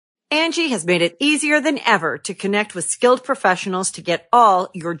Angie has made it easier than ever to connect with skilled professionals to get all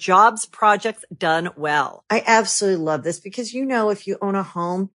your jobs projects done well. I absolutely love this because, if you own a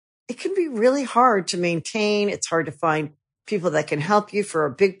home, it can be really hard to maintain. It's hard to find people that can help you for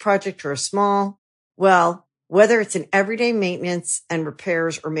a big project or a small. Well, whether it's in everyday maintenance and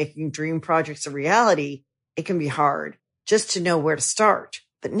repairs or making dream projects a reality, it can be hard just to know where to start.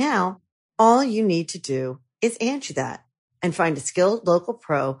 But now all you need to do is Angie that and find a skilled local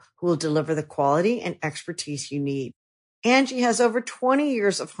pro who will deliver the quality and expertise you need. Angie has over 20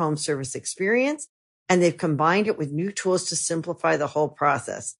 years of home service experience, and they've combined it with new tools to simplify the whole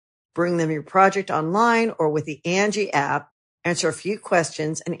process. Bring them your project online or with the Angie app, answer a few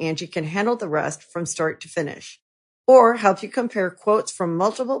questions, and Angie can handle the rest from start to finish. Or help you compare quotes from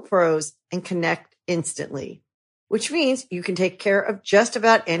multiple pros and connect instantly, which means you can take care of just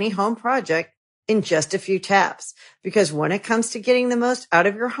about any home project in just a few taps. Because when it comes to getting the most out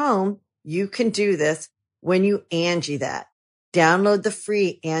of your home, you can do this when you Angie that. Download the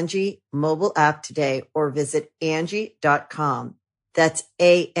free Angie mobile app today or visit Angie.com. That's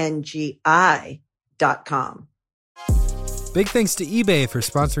ANGI.com. Big thanks to eBay for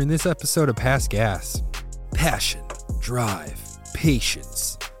sponsoring this episode of Past Gas. Passion, drive,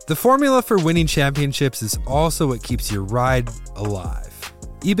 patience. The formula for winning championships is also what keeps your ride alive.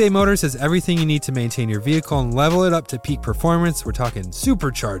 eBay Motors has everything you need to maintain your vehicle and level it up to peak performance. We're talking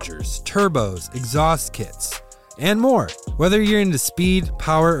superchargers, turbos, exhaust kits, and more. Whether you're into speed,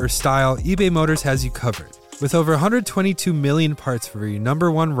 power, or style, eBay Motors has you covered. With over 122 million parts for your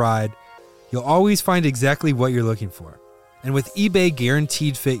number one ride, you'll always find exactly what you're looking for. And with eBay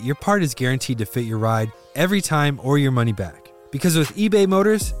Guaranteed Fit, your part is guaranteed to fit your ride every time or your money back. Because with eBay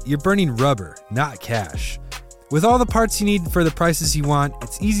Motors, you're burning rubber, not cash. With all the parts you need for the prices you want,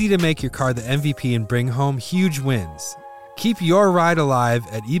 it's easy to make your car the MVP and bring home huge wins. Keep your ride alive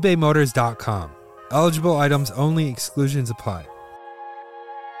at ebaymotors.com. Eligible items only, exclusions apply.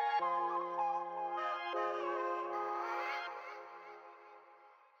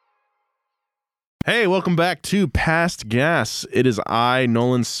 Hey, welcome back to Past Gas. It is I,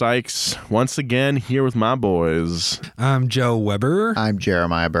 Nolan Sykes, once again here with my boys. I'm Joe Weber. I'm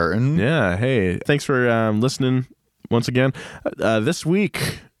Jeremiah Burton. Yeah, hey, thanks for listening once again. This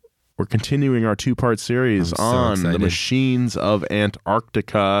week, we're continuing our two-part series on the machines of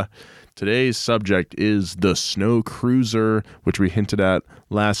Antarctica. Today's subject is the Snow Cruiser, which we hinted at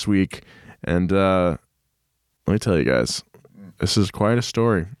last week. And let me tell you guys, this is quite a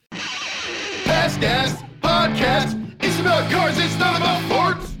story. Past Gas Podcast. It's about cars, it's not about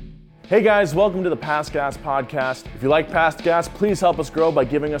forts. Hey guys, welcome to the Past Gas Podcast. If you like Past Gas, please help us grow by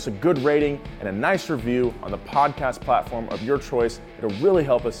giving us a good rating and a nice review on the podcast platform of your choice. It'll really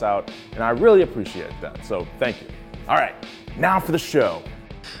help us out, and I really appreciate that, so thank you. All right, now for the show.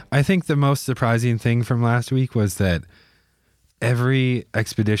 I think the most surprising thing from last week was that every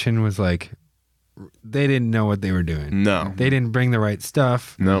expedition was like, they didn't know what they were doing. No. They didn't bring the right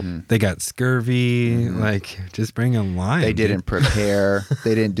stuff. Nope. They got scurvy. Like, just bring a line. They didn't prepare.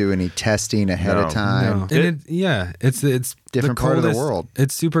 They didn't do any testing ahead of time. No. And it's different part of the world.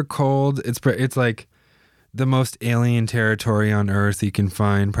 It's super cold. It's like the most alien territory on Earth you can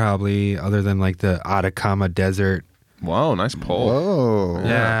find, probably, other than like the Atacama Desert. Whoa, nice poll. Whoa.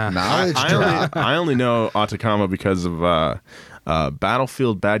 Yeah. Knowledge drop. I only know Atacama because of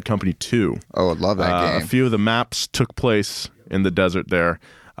Battlefield Bad Company 2. Oh, I love that game. A few of the maps took place in the desert there.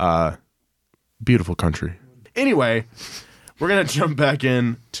 Beautiful country. Anyway, we're going to jump back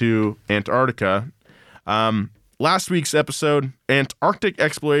into Antarctica. Last week's episode, Antarctic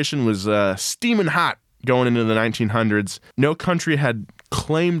exploration was steaming hot going into the 1900s. No country had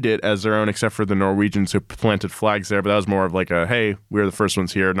claimed it as their own except for the Norwegians who planted flags there, but that was more of like a, hey, we're the first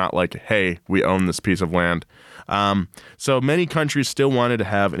ones here, not like, hey, we own this piece of land. So many countries still wanted to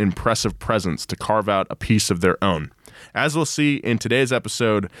have an impressive presence to carve out a piece of their own. As we'll see in today's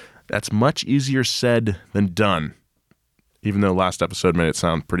episode, that's much easier said than done, even though last episode made it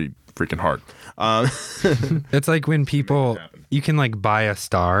sound pretty freaking hard. It's like when people, you can like buy a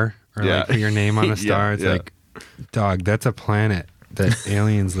star or like put your name on a star. It's like, dog, that's a planet that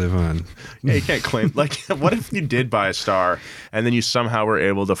aliens live on. Yeah, you can't claim. Like, what if you did buy a star and then you somehow were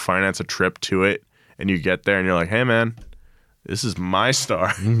able to finance a trip to it and you get there and you're like, hey, man, this is my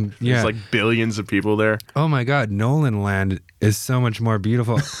star. There's like billions of people there. Oh my God, Nolan Land is so much more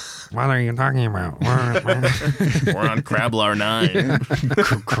beautiful. What are you talking about? We're on Krablar 9.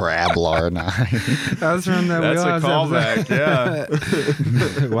 Krablar 9. That was from that. That's a callback,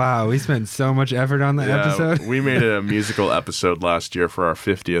 yeah. Wow, we spent so much effort on that episode. We made a musical episode last year for our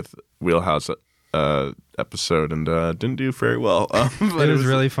 50th Wheelhouse episode and didn't do very well. But It was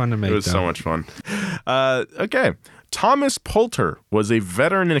really fun to make. It was though. so much fun. Okay. Thomas Poulter was a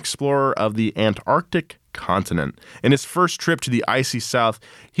veteran and explorer of the Antarctic continent. In his first trip to the icy South,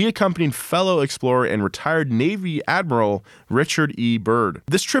 he accompanied fellow explorer and retired Navy Admiral Richard E. Byrd.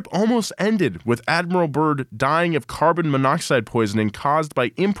 This trip almost ended with Admiral Byrd dying of carbon monoxide poisoning caused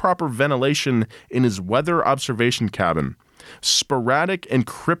by improper ventilation in his weather observation cabin. Sporadic and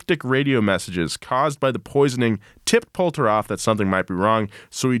cryptic radio messages caused by the poisoning tipped Poulter off that something might be wrong,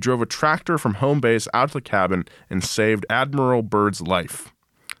 so he drove a tractor from home base out to the cabin and saved Admiral Byrd's life.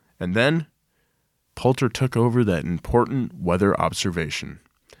 And then Poulter took over that important weather observation.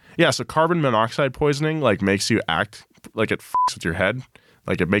 Yeah, so carbon monoxide poisoning makes you act like it fucks with your head.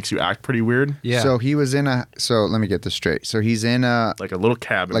 Like it makes you act pretty weird. Yeah. So he was in a. So let me get this straight. So he's in a Like a little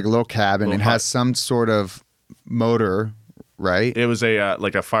cabin. and has some sort of motor, right? It was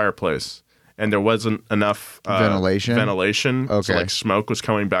a fireplace, and there wasn't enough Ventilation? So Okay. smoke was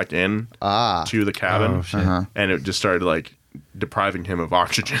coming back in to the cabin, Oh, shit. and it just started depriving him of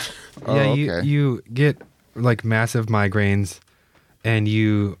oxygen. Yeah, Oh, you okay. you get massive migraines, and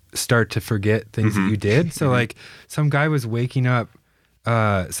you start to forget things that you did. So some guy was waking up.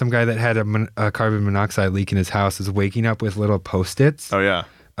 Some guy that had a carbon monoxide leak in his house was waking up with little Post-its. Oh yeah,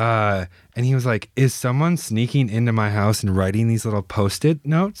 And he was like, "Is someone sneaking into my house and writing these little Post-it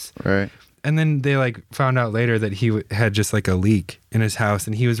notes?" Right. And then they found out later that he had just a leak in his house,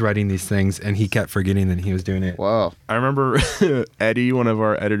 and he was writing these things, and he kept forgetting that he was doing it. Whoa. I remember Eddie, one of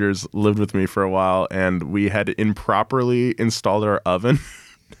our editors, lived with me for a while, and we had improperly installed our oven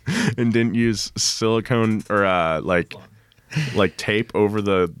and didn't use silicone or tape over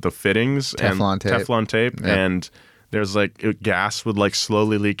the fittings. Teflon tape. Yep. And there's gas would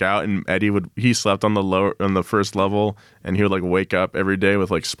slowly leak out, and Eddie he slept on the first level, and he would wake up every day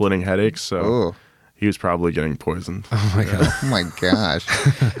with splitting headaches. So Ooh. he was probably getting poisoned. Oh my god! Oh my gosh.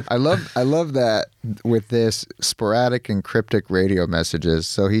 I love that with this sporadic and cryptic radio messages.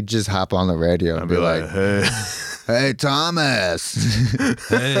 So he'd just hop on the radio and be like, hey. "Hey Thomas."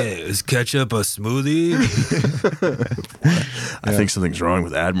 Hey, is ketchup a smoothie? I think something's wrong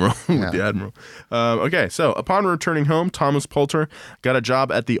with Admiral. With the Admiral. Okay, so upon returning home, Thomas Poulter got a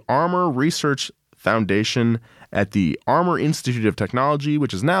job at the Armor Research Foundation at the Armor Institute of Technology,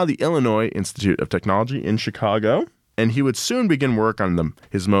 which is now the Illinois Institute of Technology in Chicago. And he would soon begin work on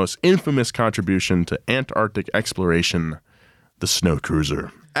his most infamous contribution to Antarctic exploration, the snow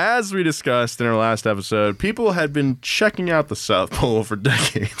cruiser. As we discussed in our last episode, people had been checking out the South Pole for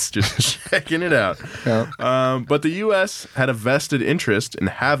decades, just checking it out. Yep. But the U.S. had a vested interest in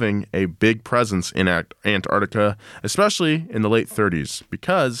having a big presence in Antarctica, especially in the late 30s,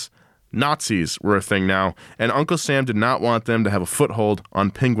 because Nazis were a thing now, and Uncle Sam did not want them to have a foothold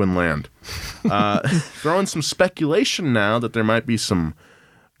on Penguin Land. Throwing some speculation now that there might be some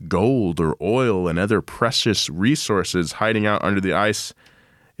gold or oil and other precious resources hiding out under the ice.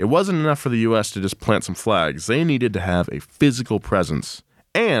 It wasn't enough for the U.S. to just plant some flags. They needed to have a physical presence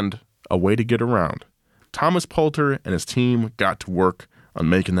and a way to get around. Thomas Poulter and his team got to work on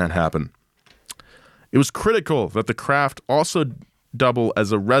making that happen. It was critical that the craft also double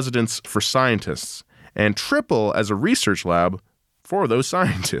as a residence for scientists and triple as a research lab for those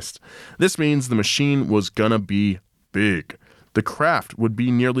scientists. This means the machine was gonna be big. The craft would be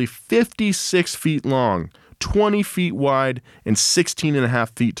nearly 56 feet long, 20 feet wide, and 16 and a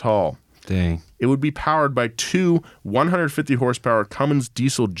half feet tall. Dang. It would be powered by two 150 horsepower Cummins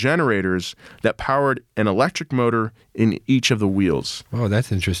diesel generators that powered an electric motor in each of the wheels. Oh,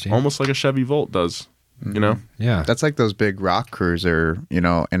 that's interesting. Almost like a Chevy Volt does, you know? Yeah. That's like those big rock cruiser,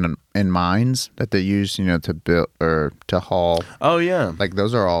 in mines that they use, to build or to haul. Oh, yeah. Like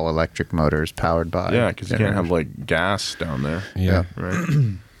those are all electric motors powered by. Yeah, because you can't have gas down there. yeah. Right?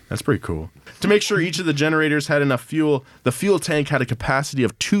 That's pretty cool. To make sure each of the generators had enough fuel, the fuel tank had a capacity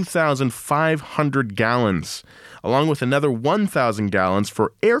of 2,500 gallons, along with another 1,000 gallons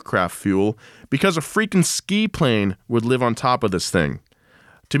for aircraft fuel, because a freaking ski plane would live on top of this thing.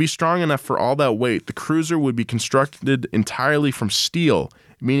 To be strong enough for all that weight, the cruiser would be constructed entirely from steel,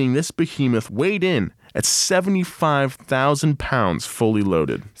 meaning this behemoth weighed in at 75,000 pounds fully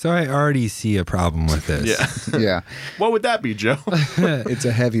loaded. So I already see a problem with this. Yeah. Yeah. What would that be, Joe? It's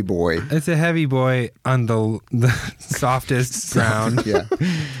a heavy boy. It's a heavy boy on the softest ground. Yeah.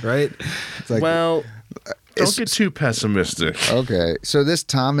 Right? It's like, Well, don't get too pessimistic. okay. So this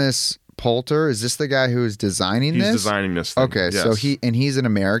Thomas Poulter, is this the guy who is designing He's this? designing this thing. Okay. Yes. So he's an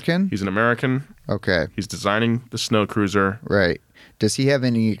American? He's an American. Okay. He's designing the snow cruiser. Right. Does he have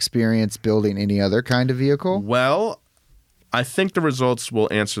any experience building any other kind of vehicle? Well, I think the results will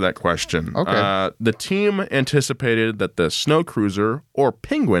answer that question. Okay. The team anticipated that the snow cruiser, or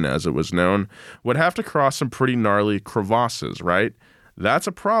Penguin as it was known, would have to cross some pretty gnarly crevasses, right? That's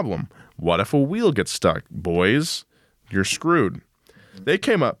a problem. What if a wheel gets stuck? Boys, you're screwed. They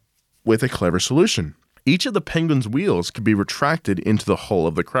came up with a clever solution. Each of the Penguin's wheels could be retracted into the hull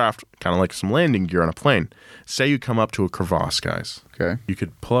of the craft, kind of like some landing gear on a plane. Say you come up to a crevasse, guys. Okay. You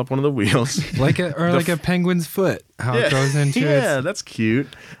could pull up one of the wheels. like a penguin's foot, how it goes into yeah, its that's cute.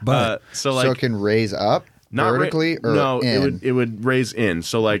 butt. So it can raise up not vertically or no, in? it would raise in.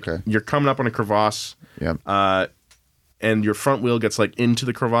 So like Okay. you're coming up on a crevasse, Yep. and your front wheel gets like into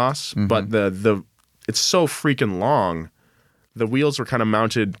the crevasse, but the it's so freaking long. The wheels were kind of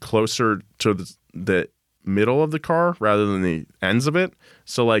mounted closer to the middle of the car rather than the ends of it.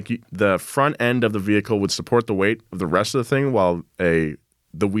 So like the front end of the vehicle would support the weight of the rest of the thing while the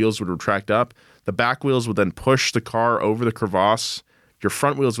wheels would retract up. The back wheels would then push the car over the crevasse. Your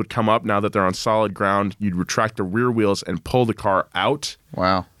front wheels would come up now that they're on solid ground. You'd retract the rear wheels and pull the car out.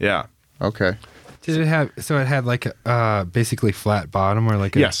 Wow. Yeah. Okay. Did it have? So it had like a basically flat bottom, or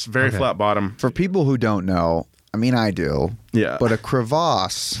like Yes, very flat bottom. For people who don't know, I mean, I do. Yeah. But a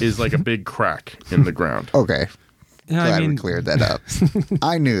crevasse Is like a big crack in the ground. Okay. Yeah, Glad we cleared that up.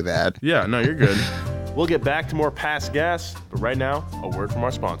 I knew that. Yeah, no, you're good. We'll get back to more Past Gas, but right now, a word from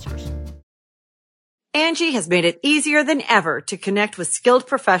our sponsors. Angie has made it easier than ever to connect with skilled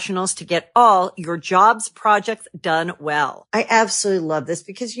professionals to get all your jobs projects done well. I absolutely love this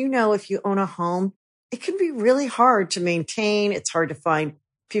because, if you own a home, it can be really hard to maintain. It's hard to find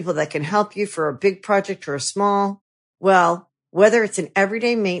people that can help you for a big project or a small. Well, whether it's in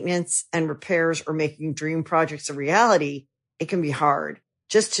everyday maintenance and repairs or making dream projects a reality, it can be hard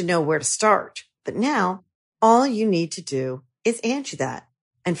just to know where to start. But now all you need to do is Angie that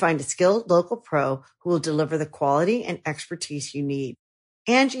and find a skilled local pro who will deliver the quality and expertise you need.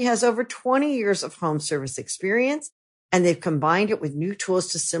 Angie has over 20 years of home service experience, and they've combined it with new tools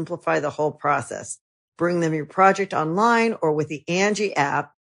to simplify the whole process. Bring them your project online or with the Angie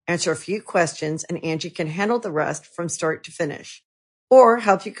app. Answer a few questions, and Angie can handle the rest from start to finish. Or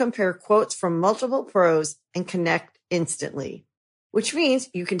help you compare quotes from multiple pros and connect instantly. Which means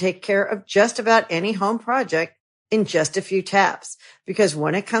you can take care of just about any home project in just a few taps. Because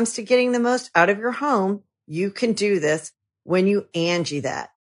when it comes to getting the most out of your home, you can do this when you Angie that.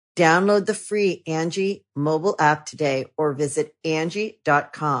 Download the free Angie mobile app today or visit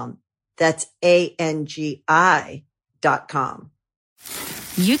Angie.com. That's ANGI.com.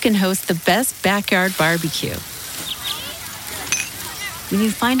 You can host the best backyard barbecue when you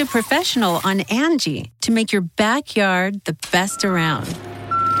find a professional on Angie to make your backyard the best around.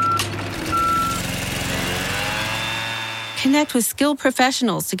 Connect with skilled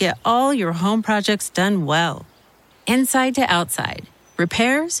professionals to get all your home projects done well. Inside to outside,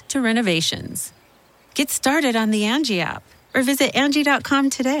 repairs to renovations. Get started on the Angie app or visit Angie.com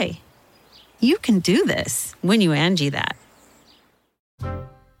today. You can do this when you Angie that.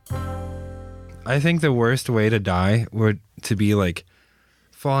 I think the worst way to die would to be like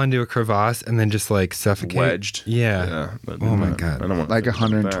fall into a crevasse and then just like suffocate. Wedged. Yeah. Oh my God. I don't want Like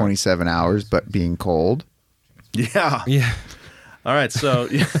 127 hours, but being cold. Yeah. Yeah. All right, so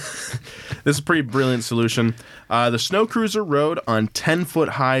this is a pretty brilliant solution. The snow cruiser rode on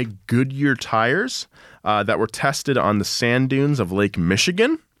 10-foot-high Goodyear tires that were tested on the sand dunes of Lake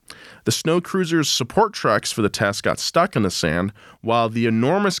Michigan. The snow cruiser's support trucks for the test got stuck in the sand, while the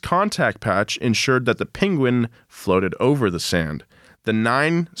enormous contact patch ensured that the Penguin floated over the sand. The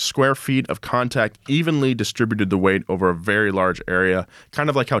 9 square feet of contact evenly distributed the weight over a very large area, kind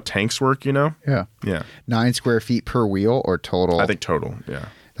of like how tanks work, Yeah. Yeah. 9 square feet per wheel or total? I think total, yeah.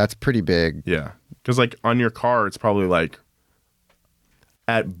 That's pretty big. Yeah. Because, like, on your car, it's probably, like,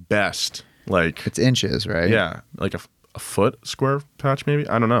 at best, like... It's inches, right? Yeah. Like a foot square patch, maybe?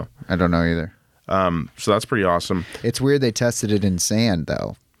 I don't know. I don't know either. So that's pretty awesome. It's weird they tested it in sand,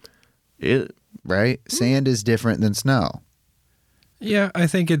 though. Right? Sand is different than snow. Yeah, I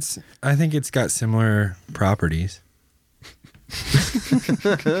think it's got similar properties.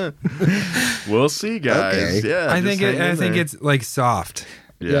 We'll see, guys. Okay. Yeah. I just think hang in there. it's like soft.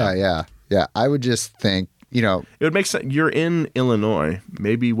 Yeah. I would just think, It would make sense. You're in Illinois.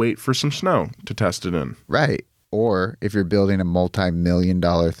 Maybe wait for some snow to test it in. right. Or if you're building a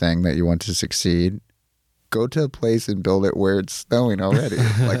multi-million-dollar thing that you want to succeed, go to a place and build it where it's snowing already,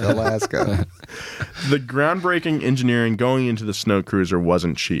 like Alaska. The groundbreaking engineering going into the snow cruiser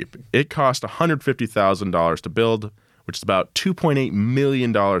wasn't cheap. It cost $150,000 to build, which is about $2.8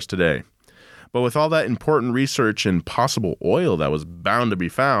 million today. But with all that important research and possible oil that was bound to be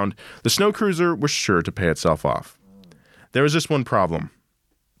found, the snow cruiser was sure to pay itself off. There was just one problem.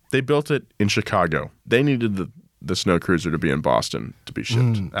 They built it in Chicago. They needed the snow cruiser to be in Boston to be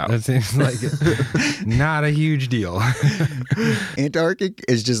shipped out. That seems like not a huge deal. Antarctic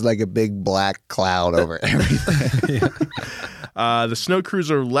is just like a big black cloud over everything. The snow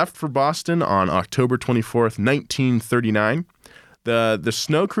cruiser left for Boston on October 24th, 1939. The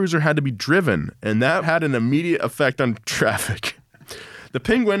snow cruiser had to be driven, and that had an immediate effect on traffic. The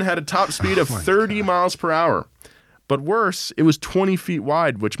Penguin had a top speed of 30 miles per hour. But worse, it was 20 feet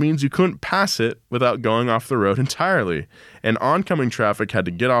wide, which means you couldn't pass it without going off the road entirely. And oncoming traffic had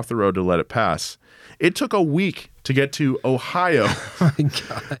to get off the road to let it pass. It took a week to get to Ohio,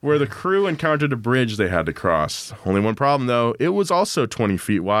 where the crew encountered a bridge they had to cross. Only one problem, though. It was also 20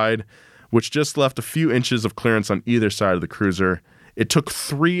 feet wide, which just left a few inches of clearance on either side of the cruiser. It took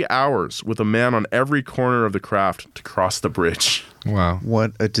 3 hours with a man on every corner of the craft to cross the bridge. Wow.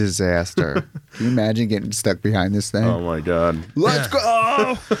 What a disaster. Can you imagine getting stuck behind this thing? Oh, my God. Let's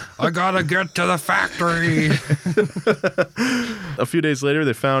go! I gotta get to the factory. A few days later,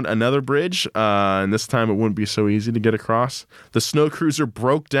 they found another bridge, and this time it wouldn't be so easy to get across. The snow cruiser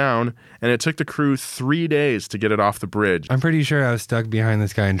broke down, and it took the crew 3 days to get it off the bridge. I'm pretty sure I was stuck behind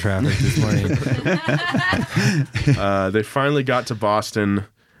this guy in traffic this morning. They finally got to Boston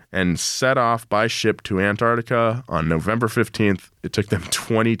and set off by ship to Antarctica on November 15th. It took them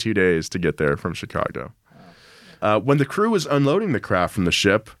 22 days to get there from Chicago. When the crew was unloading the craft from the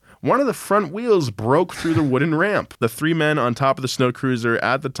ship, one of the front wheels broke through the wooden ramp. The 3 men on top of the snow cruiser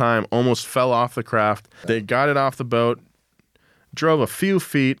at the time almost fell off the craft. They got it off the boat, drove a few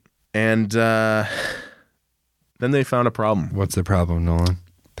feet, and then they found a problem. What's the problem, Nolan?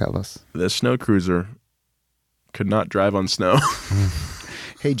 Tell us. The snow cruiser could not drive on snow.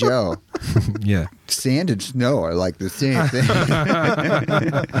 Hey, Joe. Yeah. Sand and snow are like the same thing.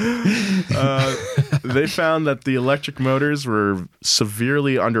 They found that the electric motors were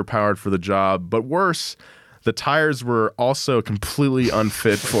severely underpowered for the job, but worse, the tires were also completely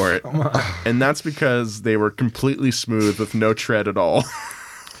unfit for it. And that's because they were completely smooth with no tread at all.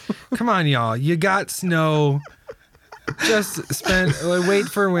 Come on, y'all. You got snow. Just wait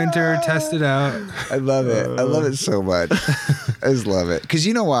for winter, test it out. I love it. I love it so much. I just love it. Because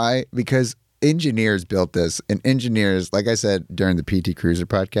you know why? Because engineers built this. And engineers, like I said during the PT Cruiser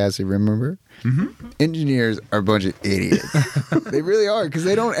podcast, you remember? Mm-hmm. Engineers are a bunch of idiots. They really are. Because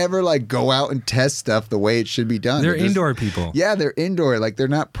they don't ever like go out and test stuff the way it should be done. They're indoor people. Yeah, they're indoor. Like they're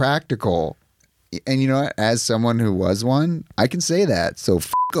not practical. And you know what? As someone who was one, I can say that. So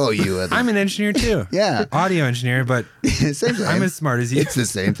all you. I'm an engineer too. Yeah. Audio engineor, but same thing. I'm as smart as you. It's the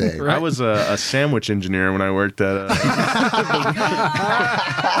same thing. Right? I was a sandwich engineer when I worked at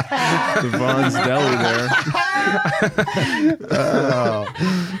the Vaughn's Deli there.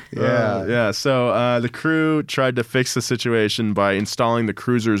 Yeah. So the crew tried to fix the situation by installing the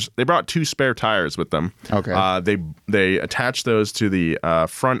cruisers. They brought 2 spare tires with them. Okay. They attached those to the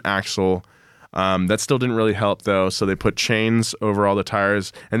front axle. That still didn't really help, though, so they put chains over all the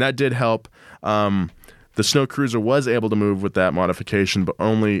tires, and that did help. The snow cruiser was able to move with that modification, but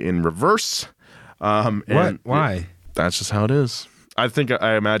only in reverse. What? Why? That's just how it is. I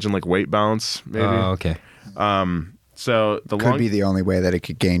imagine like weight balance, maybe. Oh, okay. So could be the only way that it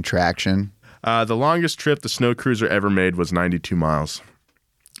could gain traction. The longest trip the snow cruiser ever made was 92 miles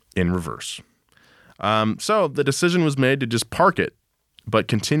in reverse. So the decision was made to just park it, but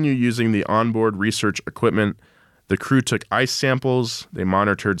continue using the onboard research equipment. The crew took ice samples, they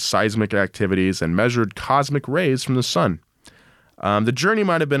monitored seismic activities, and measured cosmic rays from the sun. The journey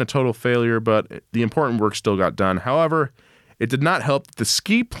might have been a total failure, but the important work still got done. However, it did not help that the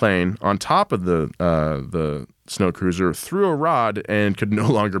ski plane on top of the snow cruiser threw a rod and could no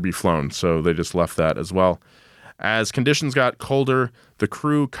longer be flown, so they just left that as well. As conditions got colder, the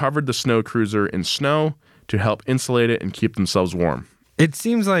crew covered the snow cruiser in snow to help insulate it and keep themselves warm. It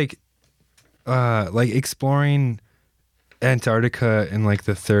seems like exploring Antarctica in like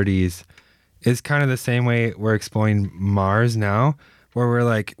the 30s is kind of the same way we're exploring Mars now,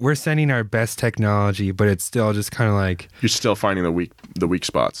 where we're sending our best technology, but it's still just kind of like you're still finding the weak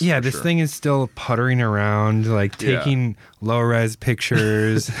spots. Yeah, this thing is still puttering around, like taking low res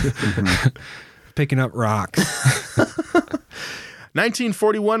pictures, picking up rocks.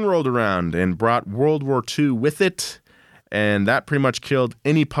 1941 rolled around and brought World War II with it. And that pretty much killed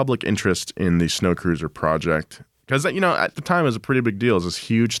any public interest in the snow cruiser project. Because, at the time it was a pretty big deal. It was this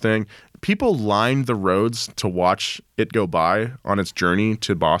huge thing. People lined the roads to watch it go by on its journey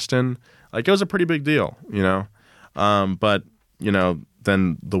to Boston. Like, it was a pretty big deal, But,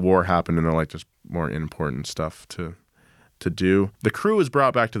 then the war happened and they're like, there's more important stuff to do. The crew was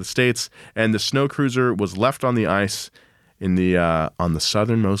brought back to the States and the snow cruiser was left on the ice in the on the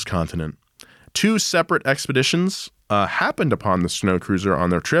southernmost continent. 2 separate expeditions happened upon the snow cruiser on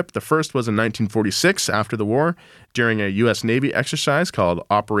their trip. The first was in 1946 after the war during a U.S. Navy exercise called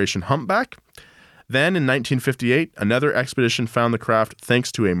Operation Humpback. Then in 1958, another expedition found the craft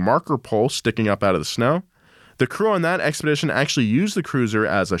thanks to a marker pole sticking up out of the snow. The crew on that expedition actually used the cruiser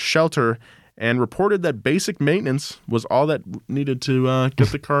as a shelter and reported that basic maintenance was all that needed to get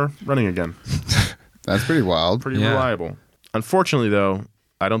the car running again. That's pretty wild. Pretty reliable. Unfortunately, though,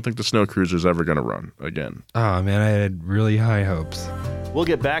 I don't think the snow cruiser is ever going to run again. Oh, man, I had really high hopes. We'll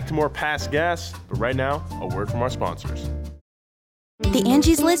get back to more Past Gas, but right now, a word from our sponsors. The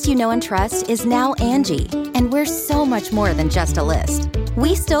Angie's List you know and trust is now Angie, and we're so much more than just a list.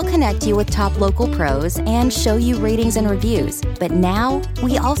 We still connect you with top local pros and show you ratings and reviews, but now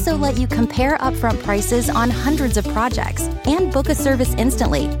we also let you compare upfront prices on hundreds of projects and book a service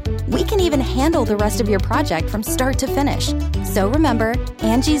instantly. We can even handle the rest of your project from start to finish. So remember,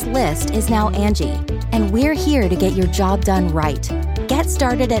 Angie's List is now Angie, and we're here to get your job done right. Get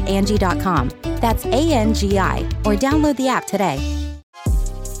started at Angie.com. That's ANGI, or download the app today.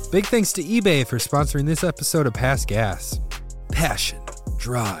 Big thanks to eBay for sponsoring this episode of Past Gas. Passion,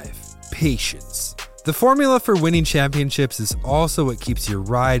 drive, patience. The formula for winning championships is also what keeps your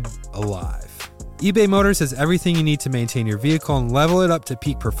ride alive. eBay Motors has everything you need to maintain your vehicle and level it up to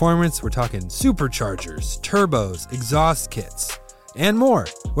peak performance. We're talking superchargers, turbos, exhaust kits, and more.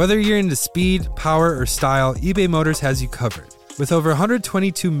 Whether you're into speed, power, or style, eBay Motors has you covered. With over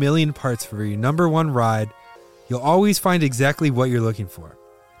 122 million parts for your number one ride, you'll always find exactly what you're looking for.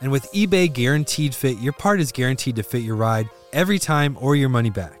 And with eBay Guaranteed Fit, your part is guaranteed to fit your ride every time or your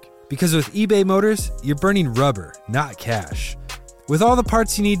money back. Because with eBay Motors, you're burning rubber, not cash. With all the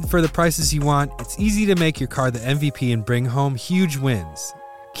parts you need for the prices you want, it's easy to make your car the MVP and bring home huge wins.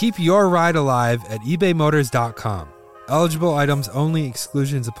 Keep your ride alive at ebaymotors.com. Eligible items only,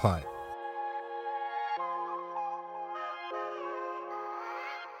 exclusions apply.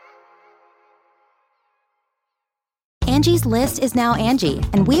 Angie's List is now Angie,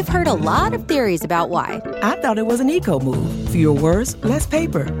 and we've heard a lot of theories about why. I thought it was an eco move. Fewer words, less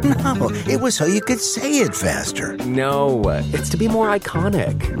paper. No, it was so you could say it faster. No, it's to be more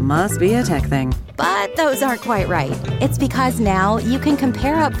iconic. Must be a tech thing. But those aren't quite right. It's because now you can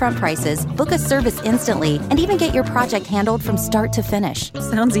compare upfront prices, book a service instantly, and even get your project handled from start to finish.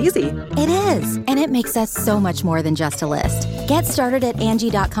 Sounds easy. It is, and it makes us so much more than just a list. Get started at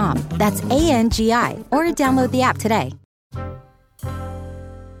Angie.com. That's ANGI, or download the app today.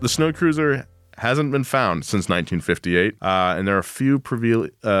 The snow cruiser hasn't been found since 1958, and there are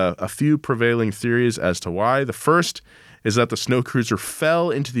a few prevailing theories as to why. The first is that the snow cruiser fell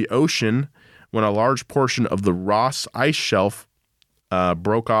into the ocean when a large portion of the Ross ice shelf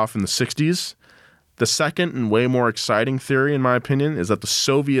broke off in the 60s. The second and way more exciting theory, in my opinion, is that the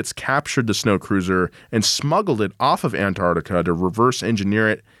Soviets captured the snow cruiser and smuggled it off of Antarctica to reverse engineer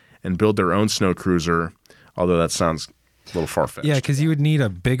it and build their own snow cruiser, although that sounds a little far-fetched. Yeah, because you would need a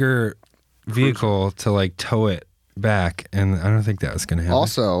bigger vehicle to like tow it back, and I don't think that was going to happen.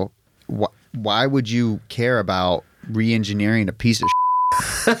 Also, why would you care about re-engineering a piece of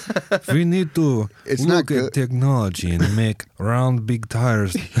We need to It's look not at good. technology and make round, big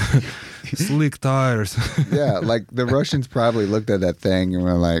tires, slick tires. Yeah, like the Russians probably looked at that thing and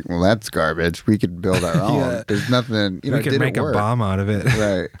were like, well, that's garbage. We could build our own. Yeah. There's nothing, We could make a bomb out of it.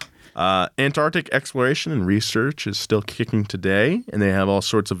 Right. Antarctic exploration and research is still kicking today, and they have all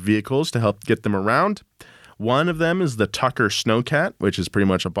sorts of vehicles to help get them around. One of them is the Tucker Snowcat, which is pretty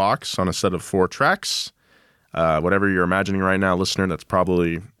much a box on a set of 4 tracks. Whatever you're imagining right now, listener, that's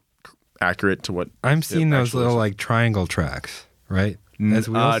probably accurate to what I'm seeing those actually little is. like triangle tracks, right? As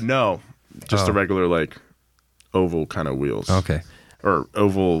wheels? No, just a regular like oval kind of wheels. Okay. Or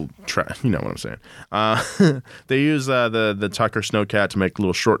oval track, you know what I'm saying. They use the Tucker Snowcat to make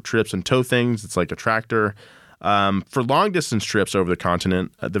little short trips and tow things. It's like a tractor. For long distance trips over the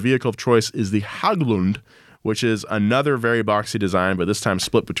continent, the vehicle of choice is the Haglund, which is another very boxy design, but this time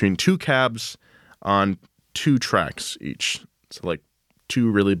split between 2 cabs on 2 tracks each. So like 2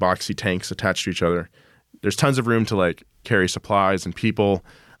 really boxy tanks attached to each other. There's tons of room to like carry supplies and people.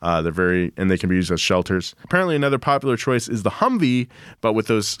 They can be used as shelters. Apparently another popular choice is the Humvee, but with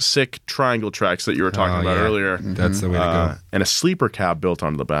those sick triangle tracks that you were talking about earlier. That's the way to go. And a sleeper cab built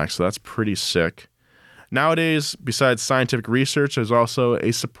onto the back, so that's pretty sick. Nowadays, besides scientific research, there's also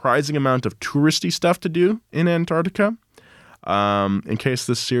a surprising amount of touristy stuff to do in Antarctica. In case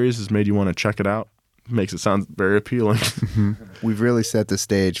this series has made you want to check it out, makes it sound very appealing. We've really set the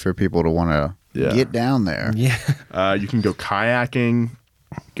stage for people to want to get down there. Yeah. You can go kayaking,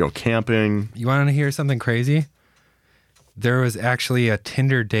 go camping. You want to hear something crazy? there was actually a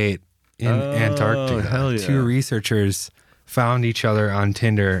Tinder date in Antarctica. Hell yeah. 2 researchers found each other on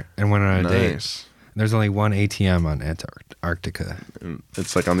Tinder and went on a date. Nice. There's only one ATM on Antarctica. And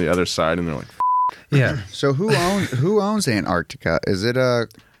it's like on the other side, and they're like, Yeah. So who owns Antarctica? Is it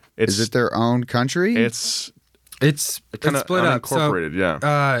their own country? it's it's kind of split up. unincorporated. So,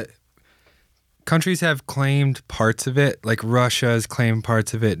 yeah. countries have claimed parts of it. Like Russia's claimed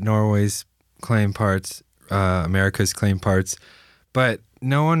parts of it. Norway's claimed parts. America's claimed parts. But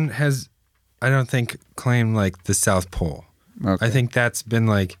no one has, I don't think, claimed like the South Pole. Okay. I think that's been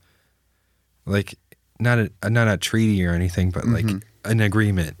like not a treaty or anything, but like an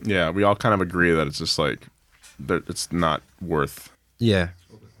agreement. Yeah, we all kind of agree that it's just like that it's not worth Yeah.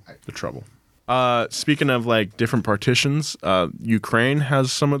 the trouble. Speaking of like different partitions, Ukraine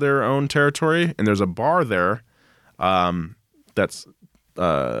has some of their own territory, and there's a bar there that's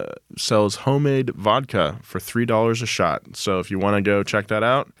sells homemade vodka for $3 a shot. So if you want to go check that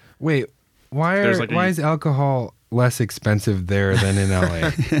out, Wait, why is alcohol less expensive there than in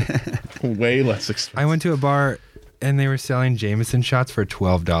LA? way less expensive. I went to a bar and they were selling Jameson shots for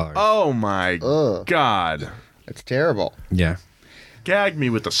 $12. Oh my Ugh. God! That's terrible. Yeah. Gag me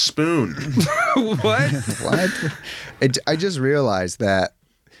with a spoon. What? What? I just realized that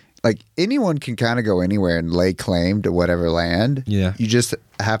like anyone can kind of go anywhere and lay claim to whatever land. Yeah. You just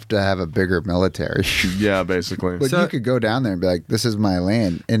have to have a bigger military. Yeah, basically. But you could go down there and be like, this is my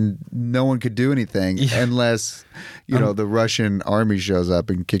land. And no one could do anything unless, the Russian army shows up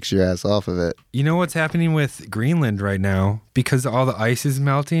and kicks your ass off of it. You know what's happening with Greenland right now? Because all the ice is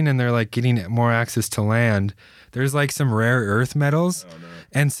melting and they're like getting more access to land. There's like some rare earth metals. Oh, no.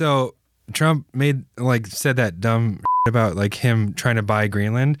 And so Trump said that dumb about like him trying to buy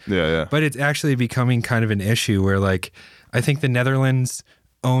Greenland. Yeah. But it's actually becoming kind of an issue where like I think the Netherlands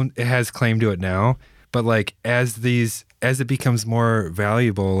has claim to it now, but like as it becomes more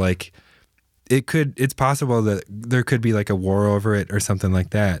valuable, like it's possible that there could be like a war over it or something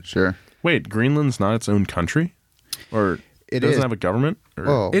like that. Sure. Wait, Greenland's not its own country, or it doesn't have a government? Or?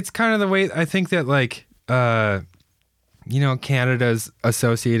 Oh. It's kind of the way I think that like Canada's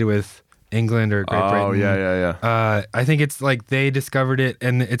associated with England or Great Britain. Oh yeah. I think it's like they discovered it,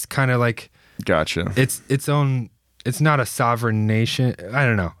 and it's kind of like Gotcha. It's own. It's not a sovereign nation. I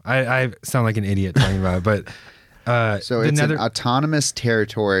don't know. I sound like an idiot talking about it, but so it's an autonomous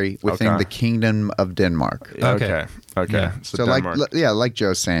territory within the Kingdom of Denmark. Okay. Yeah. So Denmark. like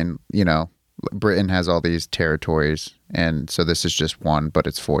Joe's saying, Britain has all these territories, and so this is just one, but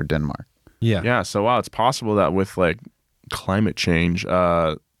it's for Denmark. Yeah. So wow, it's possible that with like climate change,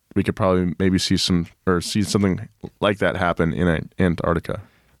 we could probably maybe see something like that happen in Antarctica.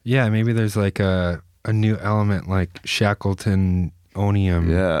 Yeah, maybe there's like a new element like Shackletonium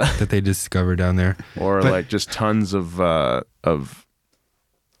that they discovered down there. Or like just tons of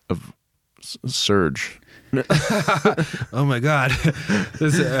surge. Oh my God.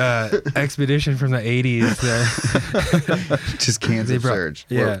 This expedition from the 80s. Just cans of surge.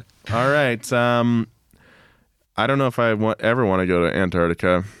 Yeah. All right. I don't know if I ever want to go to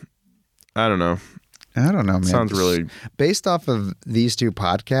Antarctica. I don't know, man. Sounds really... Based off of these 2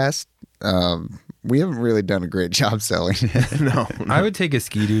 podcasts, we haven't really done a great job selling it. No. I would take a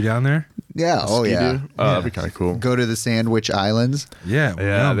ski-doo down there. Yeah. That'd be kind of cool. Go to the Sandwich Islands. Yeah.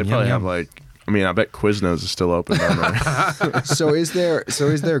 They probably have like... I mean, I bet Quiznos is still open down there. So is there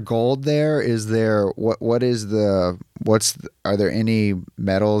gold there? Is there are there any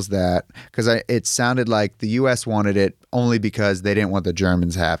metals that, because it sounded like the U.S. wanted it only because they didn't want the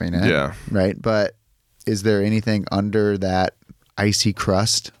Germans having it. Yeah. Right. But is there anything under that icy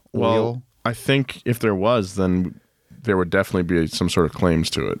crust oil? Well, I think if there was, then there would definitely be some sort of claims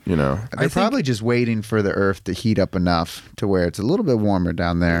to it, They're probably just waiting for the earth to heat up enough to where it's a little bit warmer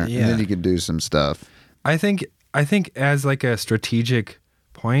down there, and then you could do some stuff. I think as like a strategic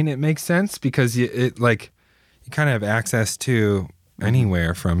point, it makes sense because you kind of have access to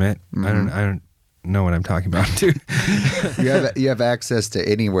anywhere from it. Mm-hmm. I don't know what I'm talking about, too. You have access to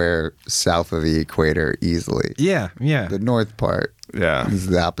anywhere south of the equator easily. Yeah. The north part. Yeah. Is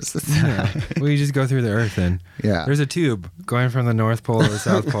the opposite side. Yeah. Well, you just go through the earth then. Yeah. There's a tube going from the North Pole to the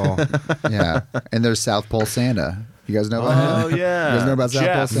South Pole. Yeah. And there's South Pole Santa. You guys know about him? Oh, yeah. You guys know about South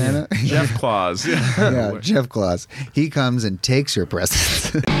Pole Santa? Jeff Claus. Yeah, Jeff Claus. He comes and takes your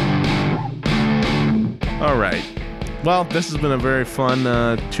presents. All right. Well, this has been a very fun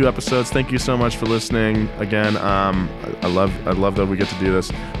 2 episodes. Thank you so much for listening. Again, I love that we get to do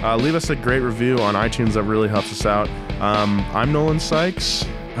this. Leave us a great review on iTunes. That really helps us out. I'm Nolan Sykes.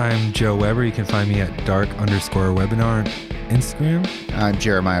 I'm Joe Weber. You can find me at dark_webinar. Instagram? I'm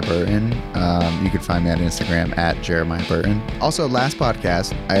Jeremiah Burton. You can find me on Instagram at Jeremiah Burton. Also, last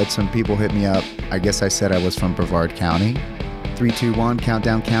podcast, I had some people hit me up. I guess I said I was from Brevard County. 3, 2, 1,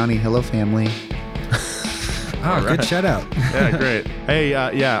 Countdown County. Hello, family. Oh, good shout out. Yeah, great. Hey,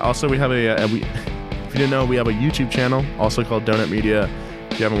 also we have if you didn't know, we have a YouTube channel also called Donut Media.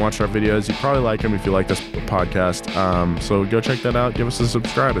 If you haven't watched our videos, you probably like them if you like this podcast. So go check that out. Give us a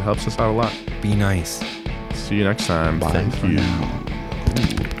subscribe. It helps us out a lot. Be nice. See you next time. Bye. Thank you.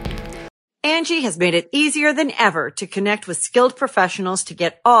 Angie has made it easier than ever to connect with skilled professionals to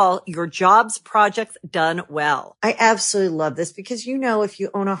get all your jobs projects done well. I absolutely love this because, if you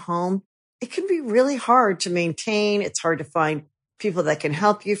own a home, it can be really hard to maintain. It's hard to find people that can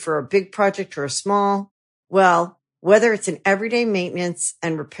help you for a big project or a small. Well, whether it's in everyday maintenance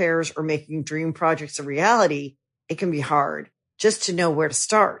and repairs or making dream projects a reality, it can be hard just to know where to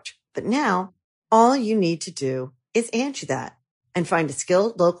start. But now all you need to do is Angie that and find a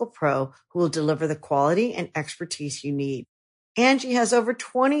skilled local pro who will deliver the quality and expertise you need. Angie has over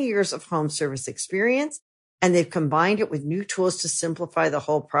 20 years of home service experience, and they've combined it with new tools to simplify the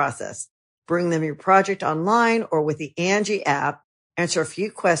whole process. Bring them your project online or with the Angie app, answer a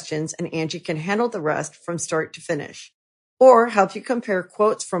few questions, and Angie can handle the rest from start to finish. Or help you compare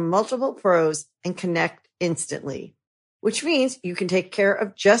quotes from multiple pros and connect instantly, which means you can take care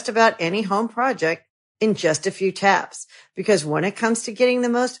of just about any home project in just a few taps. Because when it comes to getting the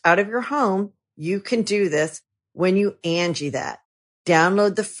most out of your home, you can do this when you Angie that.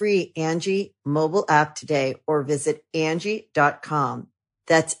 Download the free Angie mobile app today or visit Angie.com.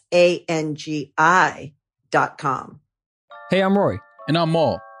 That's ANGI.com. Hey, I'm Rory. And I'm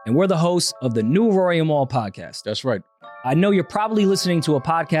Maul. And we're the hosts of the new Rory and Maul podcast. That's right. I know you're probably listening to a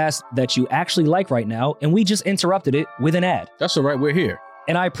podcast that you actually like right now, and we just interrupted it with an ad. That's all right. We're here.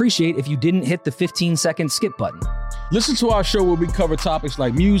 And I appreciate if you didn't hit the 15-second skip button. Listen to our show where we cover topics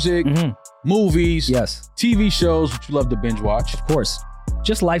like music, movies, TV shows, which you love to binge watch. Of course.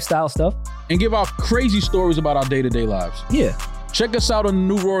 Just lifestyle stuff. And give out crazy stories about our day-to-day lives. Yeah. Check us out on the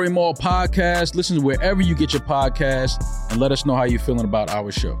new Rory and Maul podcast. Listen to wherever you get your podcast and let us know how you're feeling about our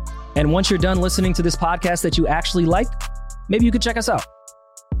show. And once you're done listening to this podcast that you actually like, maybe you could check us out.